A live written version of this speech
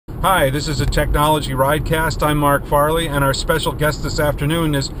Hi, this is a Technology RideCast. I'm Mark Farley, and our special guest this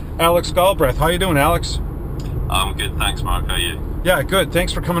afternoon is Alex Galbraith. How you doing, Alex? I'm good, thanks, Mark. How are you? Yeah, good.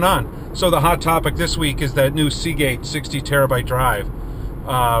 Thanks for coming on. So the hot topic this week is that new Seagate 60 terabyte drive.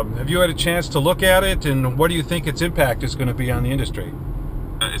 Have you had a chance to look at it, and what do you think its impact is going to be on the industry?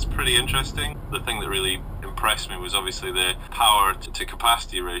 It's pretty interesting. The thing that really impressed me was obviously the power to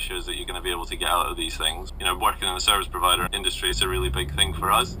capacity ratios that you're going to be able to get out of these things. You know, working in the service provider industry is a really big thing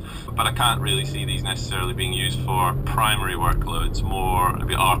for us, but I can't really see these necessarily being used for primary workloads, more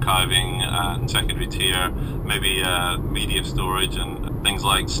maybe archiving and secondary tier, maybe media storage and things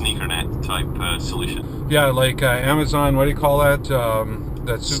like sneakernet type solution. Yeah, like Amazon, what do you call that?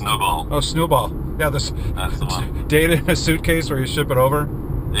 That's Snowball. Oh, Snowball. Yeah, That's the one. Data in a suitcase where you ship it over.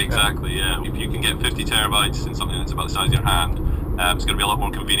 Exactly, yeah. If you can get 50 terabytes in something that's about the size of your hand, it's going to be a lot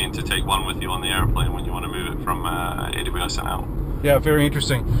more convenient to take one with you on the airplane when you want to move it from AWS and out. Yeah, very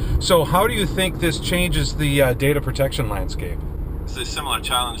interesting. So how do you think this changes the data protection landscape? It's a similar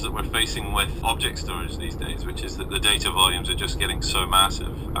challenge that we're facing with object storage these days, which is that the data volumes are just getting so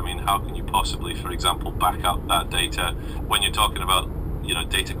massive. I mean, how can you possibly, for example, back up that data when you're talking about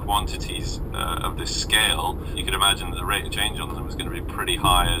data quantities of this scale? You could imagine that the rate of change on them is going to be pretty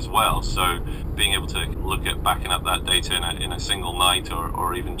high as well. So being able to look at backing up that data in a single night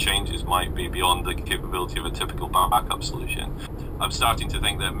or even changes might be beyond the capability of a typical backup solution. I'm starting to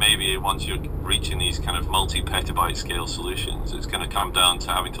think that maybe once you're reaching these kind of multi-petabyte scale solutions, it's going to come down to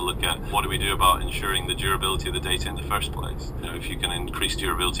having to look at what do we do about ensuring the durability of the data in the first place. If you can increase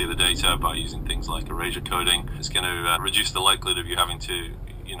durability of the data by using things like erasure coding, it's going to reduce the likelihood of you having to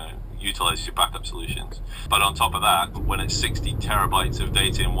utilize your backup solutions. But on top of that, when it's 60 terabytes of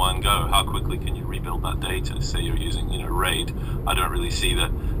data in one go, how quickly can you rebuild that data? Say you're using RAID. I don't really see that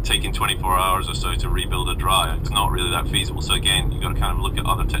taking 24 hours or so to rebuild a drive. It's not really that feasible. So again, you've got to kind of look at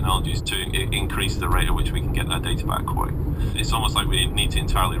other technologies to increase the rate at which we can get that data back quick. It's almost like we need to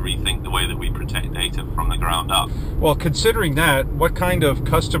entirely rethink the way that we protect data from the ground up. Well, considering that, what kind of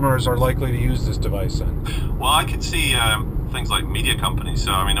customers are likely to use this device then? Well, I could see things like media companies.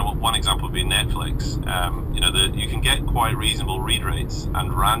 So, I mean, one example would be Netflix. You can get quite reasonable read rates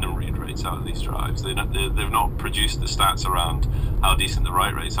and random read rates out of these drives. They've not produced the stats around how decent the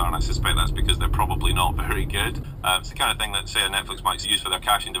write rates are, and I suspect that's because they're probably not very good. It's the kind of thing that, say, a Netflix might use for their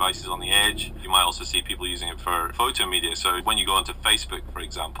caching devices on the edge. You might also see people using it for photo media. So when you go onto Facebook, for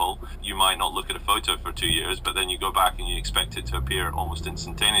example, you might not look at a photo for 2 years, but then you go back and you expect it to appear almost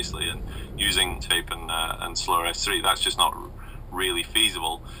instantaneously. And using tape and slower S3, that's just not really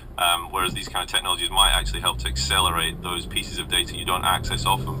feasible, whereas these kind of technologies might actually help to accelerate those pieces of data you don't access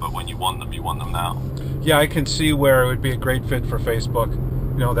often, but when you want them now. Yeah, I can see where it would be a great fit for Facebook.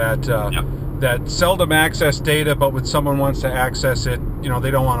 That seldom access data, but when someone wants to access it,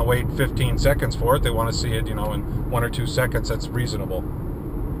 they don't want to wait 15 seconds for it. They want to see it, in 1 or 2 seconds. That's reasonable.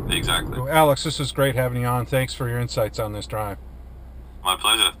 Exactly. So, Alex, this is great having you on. Thanks for your insights on this drive. My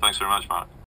pleasure. Thanks very much, Mark.